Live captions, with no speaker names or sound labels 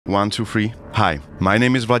1, 2, 3. Hi, my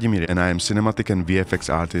name is Vladimír and I am cinematic and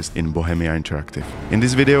VFX artist in Bohemia Interactive. In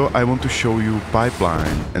this video I want to show you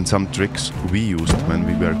pipeline and some tricks we used when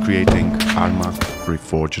we were creating Arma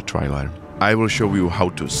Reforger trailer. I will show you how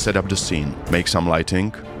to set up the scene, make some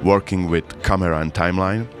lighting, working with camera and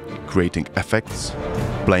timeline, creating effects,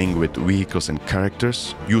 playing with vehicles and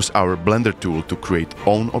characters, use our Blender tool to create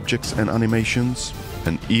own objects and animations,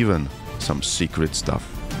 and even some secret stuff.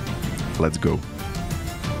 Let's go.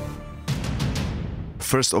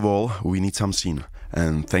 First of all, we need some scene,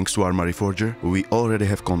 and thanks to Arma Reforger, we already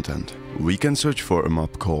have content. We can search for a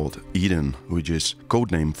map called Eden, which is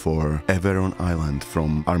codename for Averon Island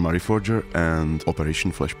from Arma Reforger and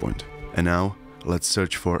Operation Flashpoint. And now, let's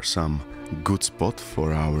search for some good spot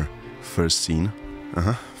for our first scene.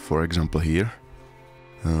 For example here.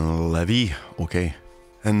 Levy, okay.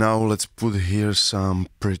 And now let's put here some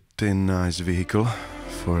pretty nice vehicle.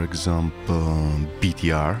 For example,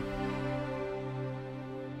 BTR.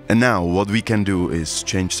 And now what we can do is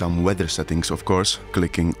change some weather settings, of course,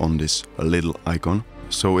 clicking on this little icon.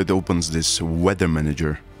 So it opens this weather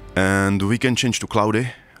manager. And we can change to cloudy,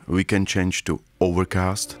 we can change to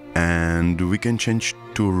overcast, and we can change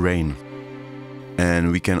to rain.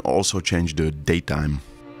 And we can also change the daytime.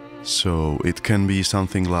 So it can be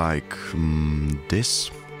something like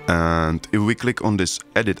this. And if we click on this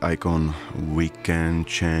edit icon, we can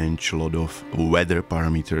change a lot of weather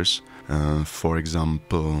parameters. For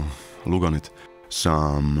example, look on it.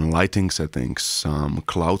 Some lighting settings, some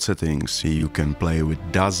cloud settings. You can play with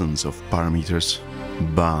dozens of parameters.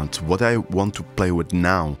 But what I want to play with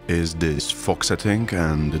now is this fog setting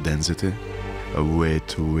and the density,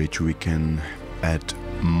 with which we can add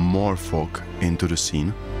more fog into the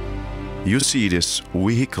scene. You see, this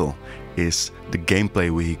vehicle is the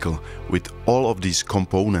gameplay vehicle with all of these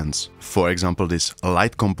components. For example, this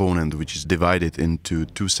light component, which is divided into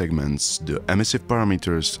two segments, the emissive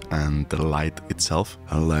parameters and the light itself.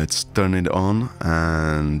 Let's turn it on,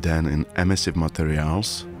 and then in emissive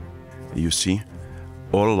materials, you see,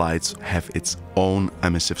 all lights have its own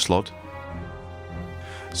emissive slot.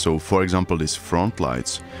 So for example, these front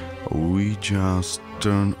lights, we just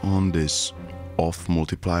turn on this off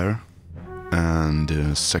multiplier. And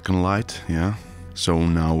the second light, yeah. So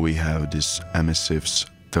now we have this emissives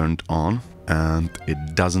turned on, and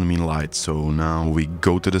it doesn't mean light. So now we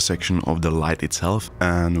go to the section of the light itself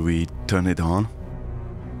and we turn it on.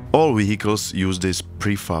 All vehicles use these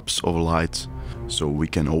prefabs of lights, so we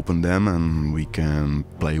can open them and we can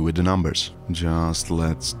play with the numbers. Just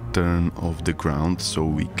let's turn off the ground so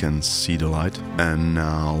we can see the light. And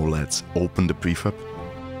now let's open the prefab.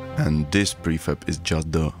 And this prefab is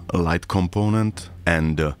just the light component,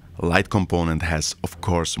 and the light component has, of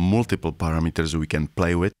course, multiple parameters we can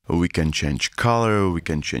play with. We can change color, we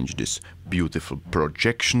can change this beautiful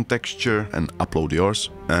projection texture and upload yours,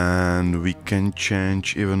 and we can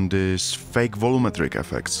change even this fake volumetric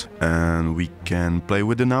effects, and we can play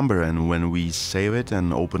with the number, and when we save it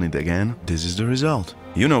and open it again, this is the result.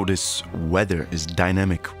 You know, this weather is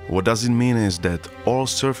dynamic. What does it mean is that all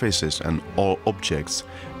surfaces and all objects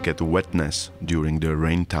get wetness during the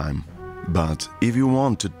rain time. But if you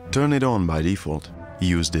want to turn it on by default,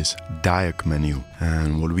 use this diag menu.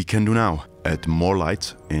 And what we can do now, add more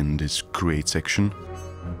light in this create section.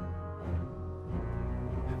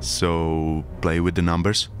 So play with the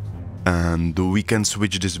numbers. And we can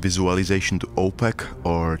switch this visualization to opaque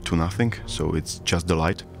or to nothing, so it's just the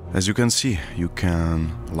light. As you can see, you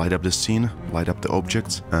can light up the scene, light up the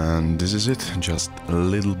objects, and this is it, just a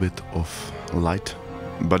little bit of light.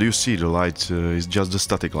 But you see, the light is just the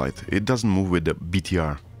static light, it doesn't move with the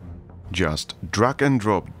BTR. Just drag and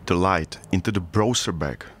drop the light into the browser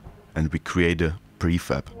bag and we create a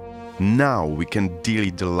prefab. Now we can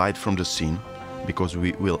delete the light from the scene because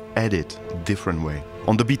we will add it a different way.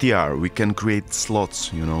 On the BTR we can create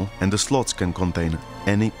slots, you know, and the slots can contain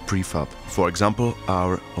any prefab. For example,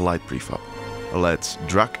 our light prefab. Let's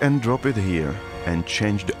drag and drop it here and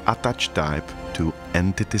change the attach type to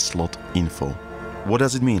entity slot info. What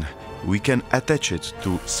does it mean? We can attach it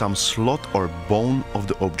to some slot or bone of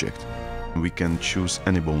the object. We can choose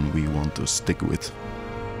any bone we want to stick with.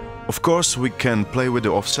 Of course, we can play with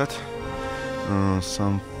the offset.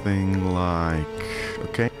 Something like...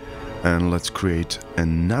 okay. And let's create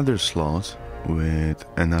another slot with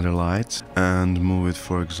another light and move it,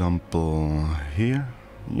 for example, here.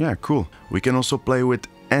 Yeah, cool. We can also play with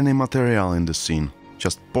any material in the scene.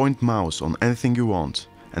 Just point mouse on anything you want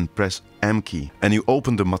and press M key, and you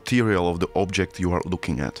open the material of the object you are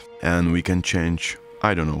looking at. And we can change,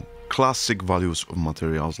 I don't know, classic values of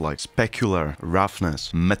materials like specular,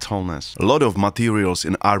 roughness, metalness. A lot of materials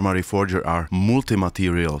in Arma Reforger are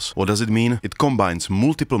multi-materials. What does it mean? It combines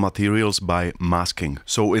multiple materials by masking.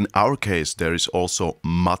 So in our case there is also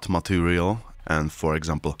mud material and, for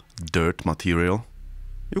example, dirt material.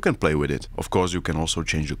 You can play with it. Of course, you can also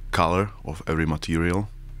change the color of every material.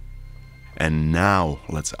 And now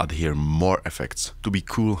let's add here more effects to be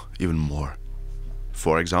cool even more.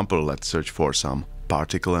 For example, let's search for some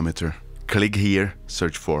particle emitter. Click here,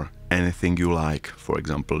 search for anything you like. For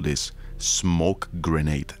example, this smoke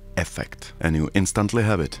grenade effect. And you instantly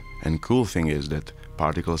have it. And cool thing is that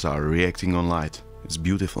particles are reacting on light. It's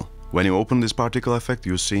beautiful. When you open this particle effect,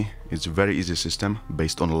 you see it's a very easy system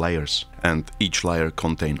based on layers. And each layer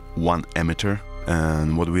contains one emitter.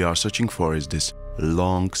 And what we are searching for is this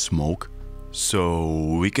long smoke.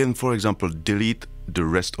 So we can, for example, delete the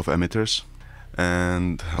rest of emitters.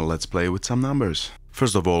 And let's play with some numbers.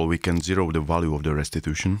 First of all, we can zero the value of the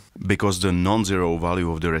restitution, because the non-zero value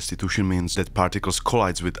of the restitution means that particles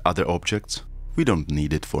collides with other objects. We don't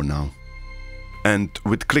need it for now. And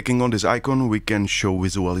with clicking on this icon, we can show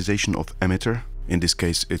visualization of emitter. In this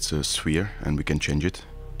case, it's a sphere, and we can change it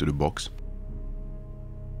to the box.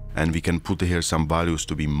 And we can put here some values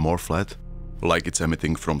to be more flat, like it's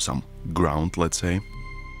emitting from some ground, let's say.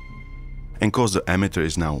 And because the emitter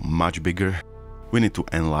is now much bigger, we need to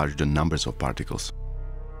enlarge the numbers of particles.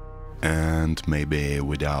 And maybe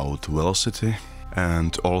without velocity.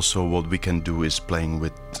 And also what we can do is playing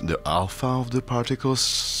with the alpha of the particles,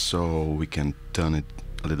 so we can turn it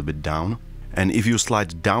a little bit down. And if you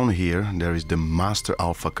slide down here, there is the master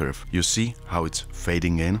alpha curve. You see how it's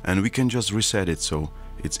fading in, and we can just reset it so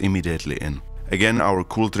it's immediately in. Again, our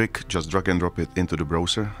cool trick, just drag and drop it into the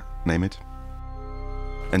browser, name it.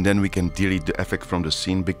 And then we can delete the effect from the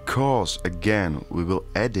scene, because again we will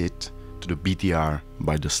add it to the BTR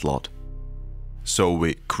by the slot. So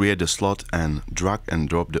we create the slot and drag and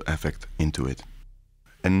drop the effect into it.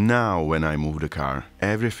 And now when I move the car,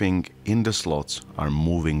 everything in the slots are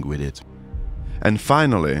moving with it. And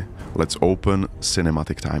finally, let's open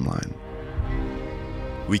Cinematic Timeline.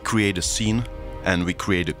 We create a scene and we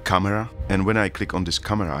create a camera. And when I click on this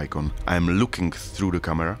camera icon, I'm looking through the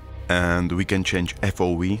camera. And we can change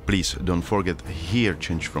FOV. Please don't forget here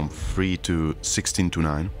change from 3 to 16 to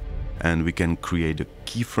 9. And we can create the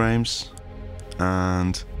keyframes.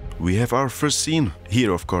 And we have our first scene.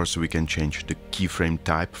 Here, of course, we can change the keyframe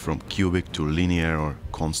type from cubic to linear or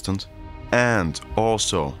constant. And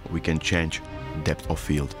also we can change depth of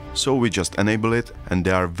field. So we just enable it, and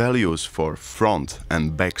there are values for front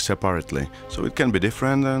and back separately. So it can be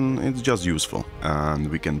different and it's just useful. And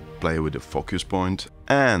we can play with the focus point,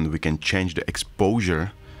 and we can change the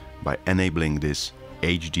exposure by enabling this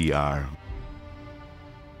HDR.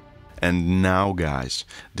 And now guys,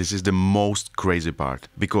 this is the most crazy part,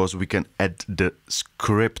 because we can add the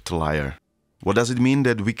script layer. What does it mean?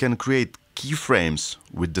 That we can create keyframes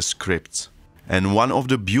with the scripts. And one of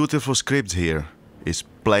the beautiful scripts here is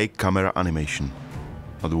play camera animation.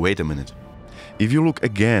 But wait a minute. If you look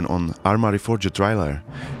again on Arma Reforger trailer,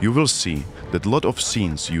 you will see that a lot of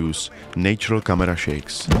scenes use natural camera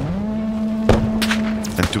shakes.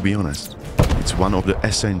 And to be honest, it's one of the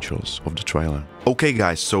essentials of the trailer. Okay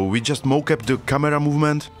guys, so we just mock-up the camera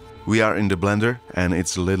movement. We are in the Blender and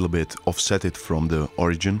it's a little bit offsetted from the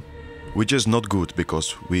origin, which is not good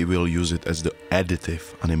because we will use it as the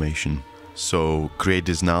additive animation. So create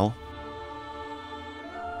this now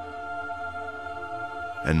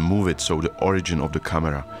and move it so the origin of the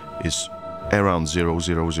camera is around 0,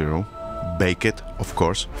 0, 0. Bake it, of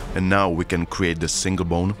course. And now we can create the single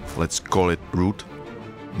bone. Let's call it root.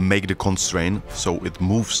 Make the constraint so it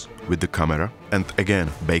moves with the camera. And again,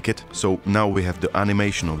 bake it. So now we have the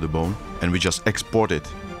animation of the bone and we just export it.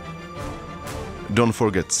 Don't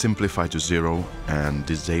forget simplify to 0 and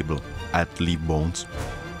disable add leaf bones.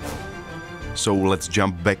 So let's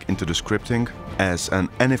jump back into the scripting. As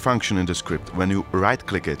any function in the script, when you right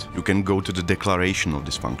click it, you can go to the declaration of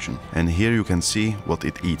this function. And here you can see what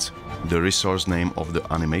it eats. The resource name of the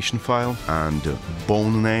animation file and the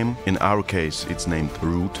bone name. In our case, it's named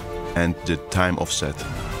root, and the time offset.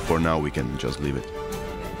 For now, we can just leave it.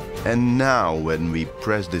 And now when we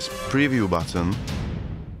press this preview button,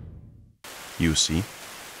 you see,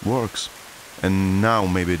 works. And now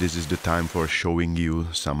maybe this is the time for showing you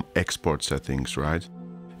some export settings, right?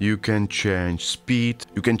 You can change speed,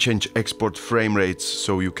 you can change export frame rates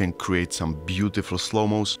so you can create some beautiful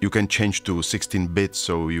slow-mos. You can change to 16 bits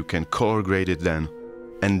so you can color grade it then.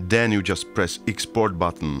 And then you just press export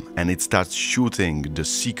button and it starts shooting the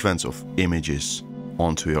sequence of images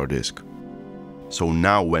onto your disk. So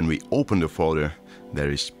now when we open the folder, there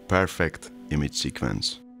is perfect image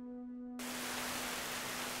sequence.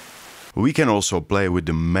 We can also play with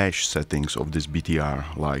the mesh settings of this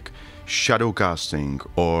BTR, like shadow casting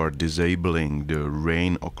or disabling the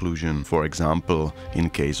rain occlusion, for example, in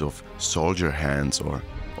case of soldier hands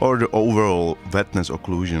or the overall wetness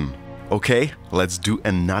occlusion. Okay, let's do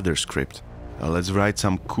another script. Let's write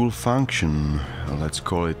some cool function. Let's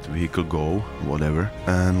call it vehicle go, whatever.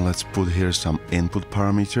 And let's put here some input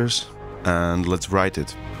parameters. And let's write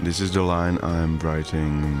it. This is the line I'm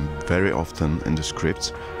writing very often in the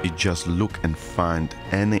scripts. It just look and find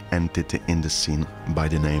any entity in the scene by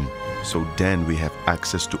the name. So then we have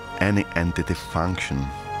access to any entity function.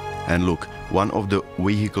 And look, one of the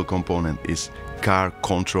vehicle component is car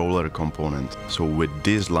controller component. So with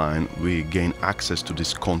this line we gain access to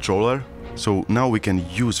this controller. So now we can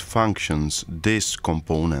use functions this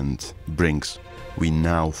component brings. We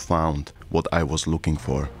now found what I was looking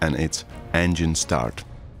for, and it's engine start.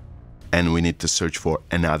 And we need to search for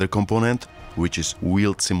another component, which is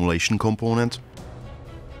wheel simulation component.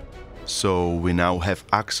 So we now have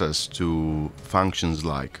access to functions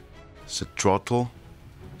like set throttle,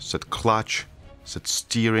 set clutch, set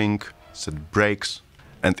steering, set brakes,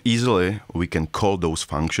 and easily we can call those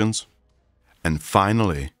functions. And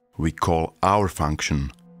finally, we call our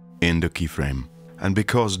function in the keyframe. And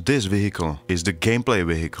because this vehicle is the gameplay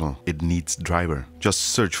vehicle, it needs driver. Just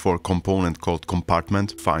search for a component called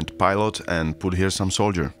compartment, find pilot and put here some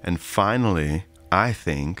soldier. And finally, I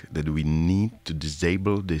think that we need to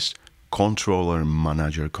disable this controller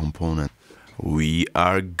manager component. We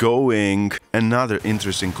are going! Another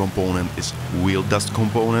interesting component is wheel dust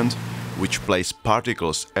component, which places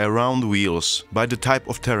particles around wheels by the type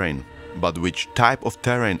of terrain. But which type of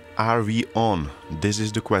terrain are we on? This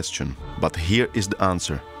is the question. But here is the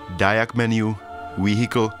answer. Diag menu,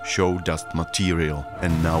 vehicle, show dust material.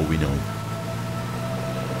 And now we know.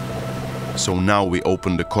 So now we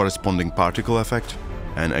open the corresponding particle effect.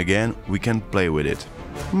 And again, we can play with it.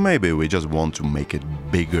 Maybe we just want to make it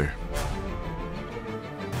bigger.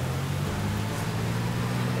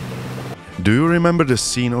 Do you remember the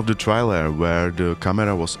scene of the trailer where the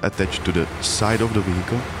camera was attached to the side of the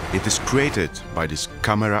vehicle? It is created by this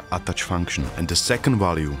camera attach function, and the second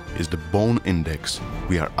value is the bone index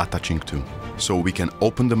we are attaching to. So we can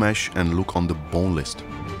open the mesh and look on the bone list.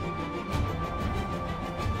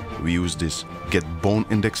 We use this get bone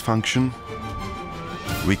index function.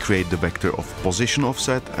 We create the vector of position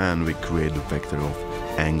offset and we create the vector of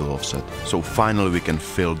angle offset. So finally we can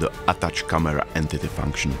fill the attach camera entity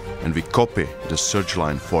function, and we copy the search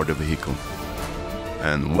line for the vehicle.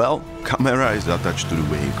 And well, camera is attached to the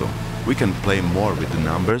vehicle. We can play more with the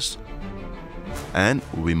numbers, and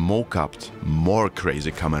we mock-upped more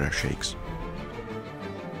crazy camera shakes.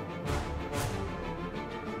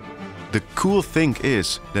 The cool thing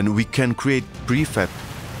is that we can create prefab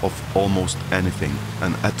of almost anything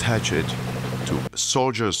and attach it to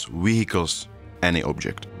soldiers, vehicles, any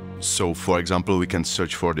object. So for example, we can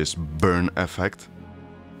search for this burn effect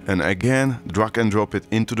and again drag and drop it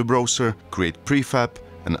into the browser, create prefab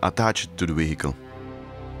and attach it to the vehicle.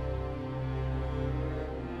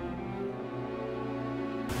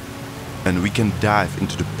 And we can dive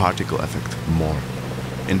into the particle effect more.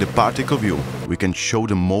 In the particle view, we can show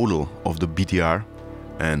the model of the BTR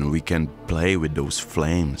and we can play with those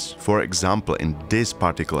flames. For example, in this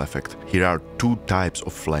particle effect, here are two types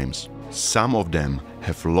of flames. Some of them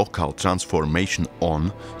have local transformation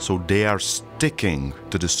on, so they are sticking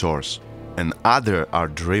to the source, and other are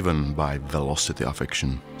driven by velocity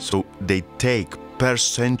affection. So they take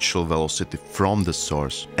percentual velocity from the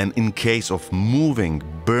source, and in case of moving,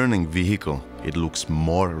 burning vehicle, it looks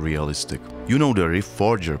more realistic. You know, the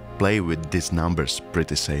Reforger play with these numbers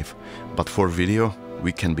pretty safe, but for video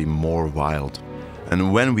we can be more wild.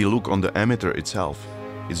 And when we look on the emitter itself,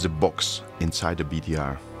 it's the box inside the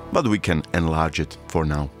BTR. But we can enlarge it for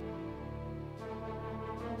now.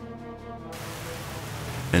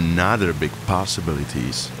 Another big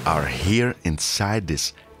possibilities are here inside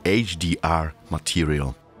this HDR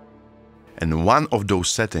material. And one of those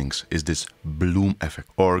settings is this bloom effect,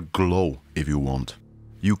 or glow if you want.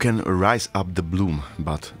 You can rise up the bloom,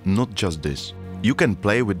 but not just this. You can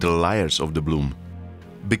play with the layers of the bloom.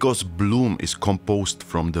 Because bloom is composed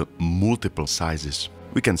from the multiple sizes.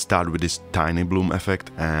 We can start with this tiny bloom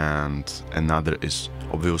effect, and another is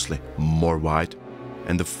obviously more white,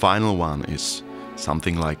 and the final one is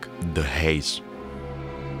something like the haze.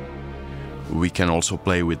 We can also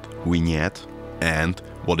play with vignette, and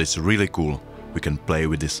what is really cool, we can play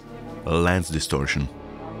with this lens distortion.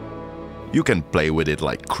 You can play with it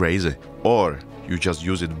like crazy, or you just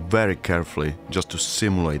use it very carefully just to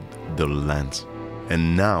simulate the lens.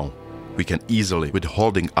 And now we can easily, with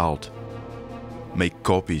holding Alt, make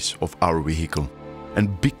copies of our vehicle.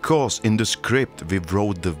 And because in the script we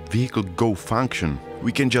wrote the vehicle go function,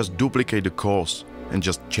 we can just duplicate the calls and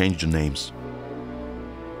just change the names.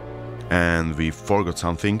 And we forgot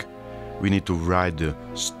something. We need to write the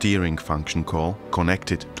steering function call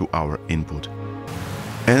connected to our input.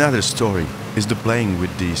 Another story is the playing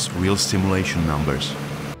with these wheel simulation numbers.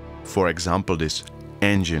 For example, this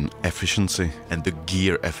engine efficiency and the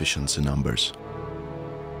gear efficiency numbers.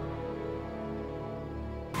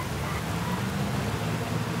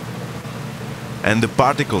 And the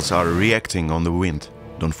particles are reacting on the wind,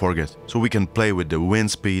 don't forget. So we can play with the wind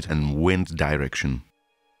speed and wind direction.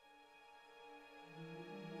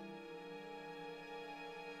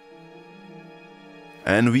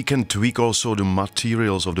 And we can tweak also the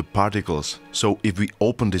materials of the particles. So if we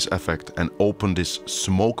open this effect and open this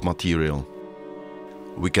smoke material,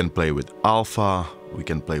 we can play with alpha, we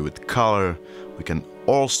can play with color, we can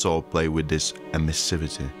also play with this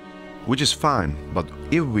emissivity. Which is fine, but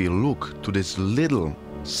if we look to this little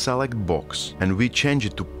select box and we change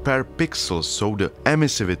it to per pixel so the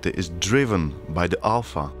emissivity is driven by the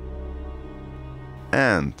alpha,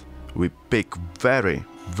 and we pick very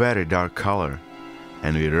dark color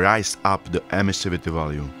and we rise up the emissivity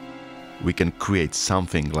value, we can create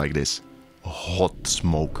something like this hot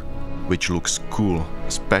smoke, which looks cool,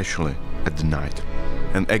 especially at the night.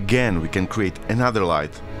 And again we can create another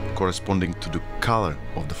light corresponding to the color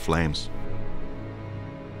of the flames.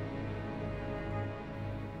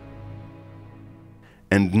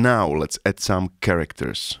 And now let's add some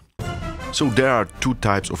characters. So there are two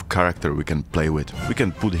types of character we can play with. We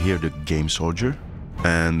can put here the game soldier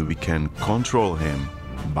and we can control him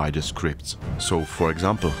by the scripts. So for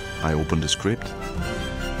example, I open the script,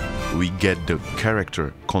 we get the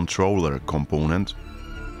character controller component.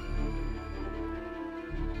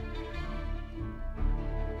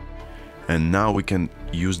 And now we can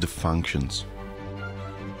use the functions.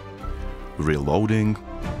 Reloading,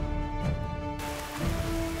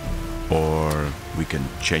 or we can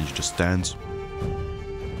change the stance.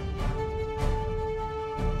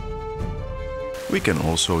 We can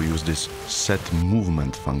also use this set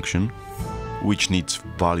movement function, which needs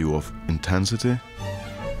value of intensity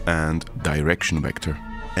and direction vector.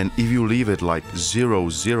 And if you leave it like 0,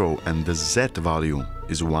 0 and the Z value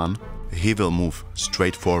is 1, he will move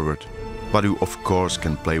straight forward. But you of course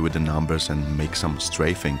can play with the numbers and make some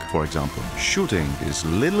strafing, for example. Shooting is a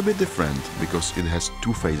little bit different because it has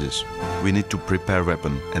two phases. We need to prepare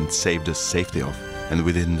weapon and save the safety off. And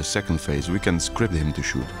within the second phase we can script him to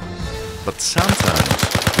shoot. But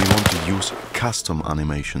sometimes we want to use custom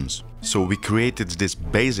animations. So we created this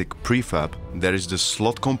basic prefab. There is the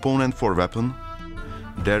slot component for weapon.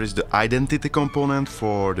 There is the identity component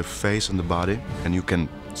for the face and the body, and you can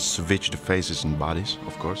switch the faces and bodies,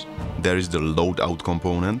 of course. There is the loadout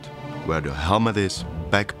component, where the helmet is,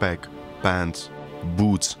 backpack, pants,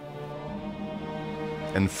 boots.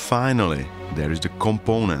 And finally, there is the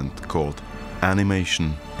component called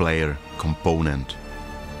animation player component.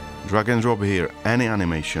 Drag and drop here any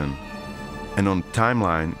animation, and on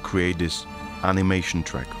timeline create this animation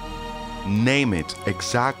track. Name it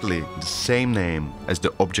exactly the same name as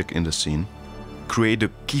the object in the scene. Create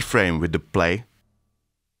a keyframe with the play.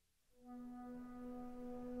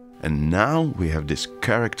 And now we have this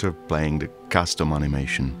character playing the custom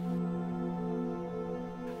animation.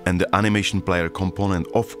 And the animation player component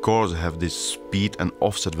of course have this speed and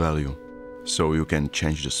offset value. So you can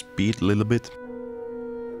change the speed a little bit.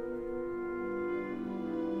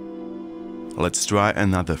 Let's try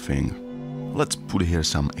another thing. Let's put here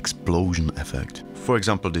some explosion effect. For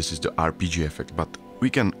example, this is the RPG effect, but we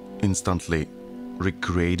can instantly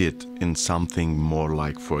recreate it in something more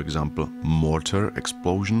like, for example, mortar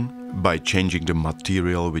explosion by changing the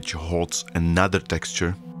material which holds another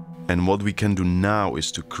texture. And what we can do now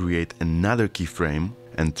is to create another keyframe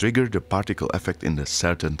and trigger the particle effect in a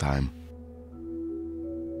certain time.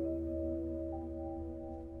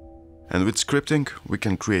 And with scripting, we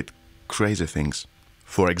can create crazy things.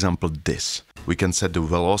 For example, this. We can set the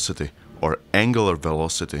velocity or angular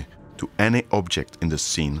velocity to any object in the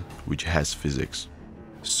scene which has physics.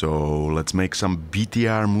 So let's make some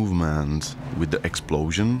BTR movement with the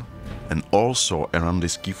explosion, and also around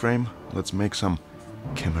this keyframe let's make some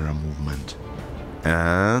camera movement.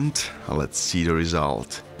 And let's see the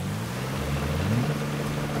result.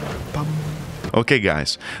 Okay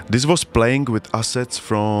guys, this was playing with assets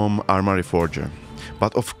from Arma Reforger.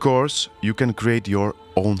 But of course, you can create your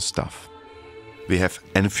own stuff. We have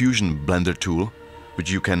Enfusion Blender tool, which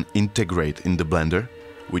you can integrate in the Blender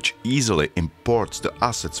which easily imports the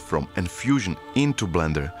assets from Enfusion into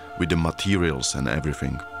Blender with the materials and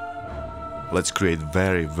everything. Let's create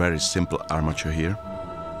very simple armature here.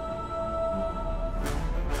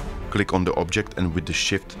 Click on the object and with the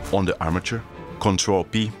shift on the armature, Ctrl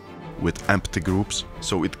P with empty groups,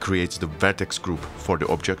 so it creates the vertex group for the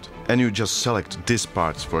object. And you just select this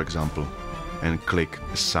part, for example, and click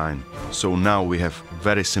Assign. So now we have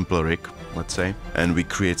very simple rig, let's say, and we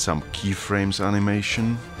create some keyframes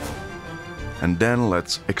animation. And then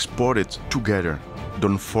let's export it together.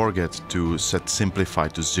 Don't forget to set Simplify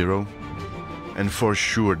to 0. And for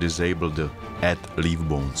sure disable the Add Leaf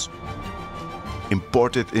Bones.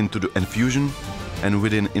 Import it into the Enfusion, and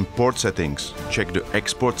within import settings, check the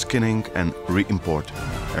export skinning and re-import.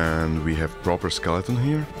 And we have proper skeleton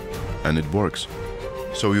here, and it works.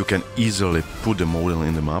 So you can easily put the model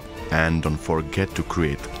in the map, and don't forget to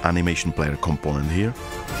create animation player component here,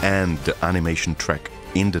 and the animation track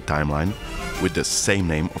in the timeline, with the same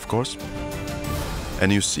name of course.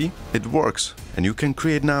 And you see, it works, and you can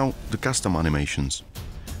create now the custom animations.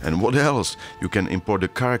 And what else? You can import the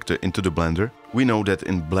character into the Blender. We know that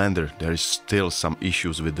in Blender there is still some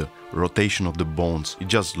issues with the rotation of the bones. It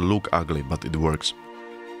just looks ugly, but it works.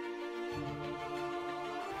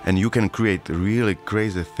 And you can create really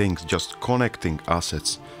crazy things just connecting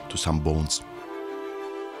assets to some bones.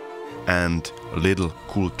 And a little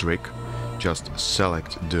cool trick, just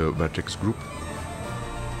select the vertex group,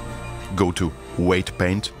 go to Weight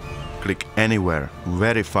Paint, click anywhere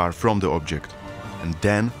very far from the object, and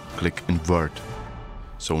then click Invert.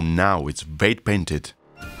 So now it's weight painted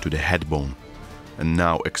to the head bone. And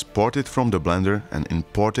now export it from the Blender and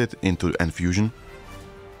import it into Enfusion.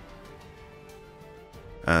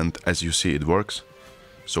 And as you see, it works.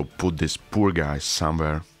 So put this poor guy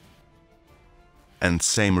somewhere. And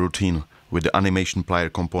same routine with the animation player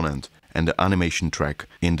component and the animation track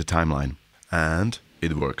in the timeline. And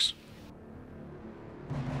it works.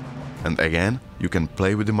 And again, you can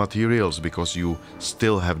play with the materials because you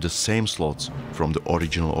still have the same slots from the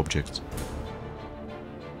original object.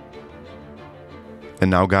 And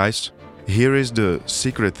now guys, here is the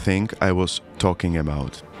secret thing I was talking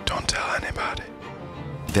about. Don't tell anybody.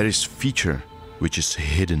 There is feature which is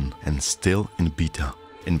hidden and still in beta.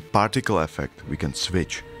 In particle effect, we can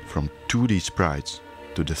switch from 2D sprites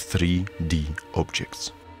to the 3D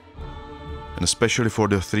objects. And especially for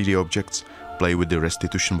the 3D objects, play with the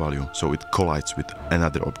restitution value, so it collides with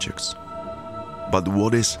another objects. But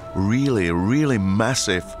what is really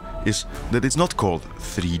massive is that it's not called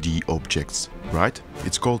 3D objects, right?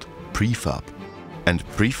 It's called prefab. And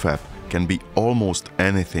prefab can be almost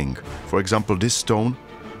anything. For example, this stone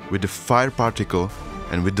with the fire particle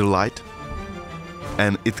and with the light,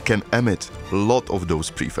 and it can emit a lot of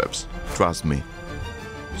those prefabs, trust me.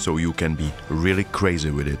 So you can be really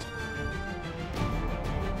crazy with it.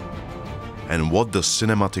 And what does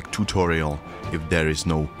cinematic tutorial if there is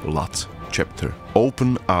no LUT chapter?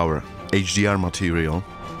 Open our HDR material,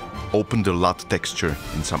 open the LUT texture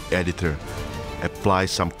in some editor, apply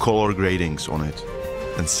some color gradings on it,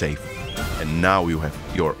 and save. And now you have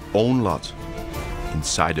your own LUT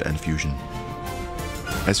inside the Enfusion.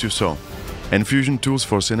 As you saw, Enfusion tools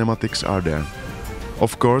for cinematics are there.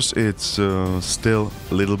 Of course, it's still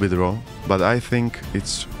a little bit raw, but I think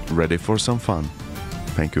it's ready for some fun.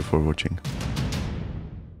 Thank you for watching.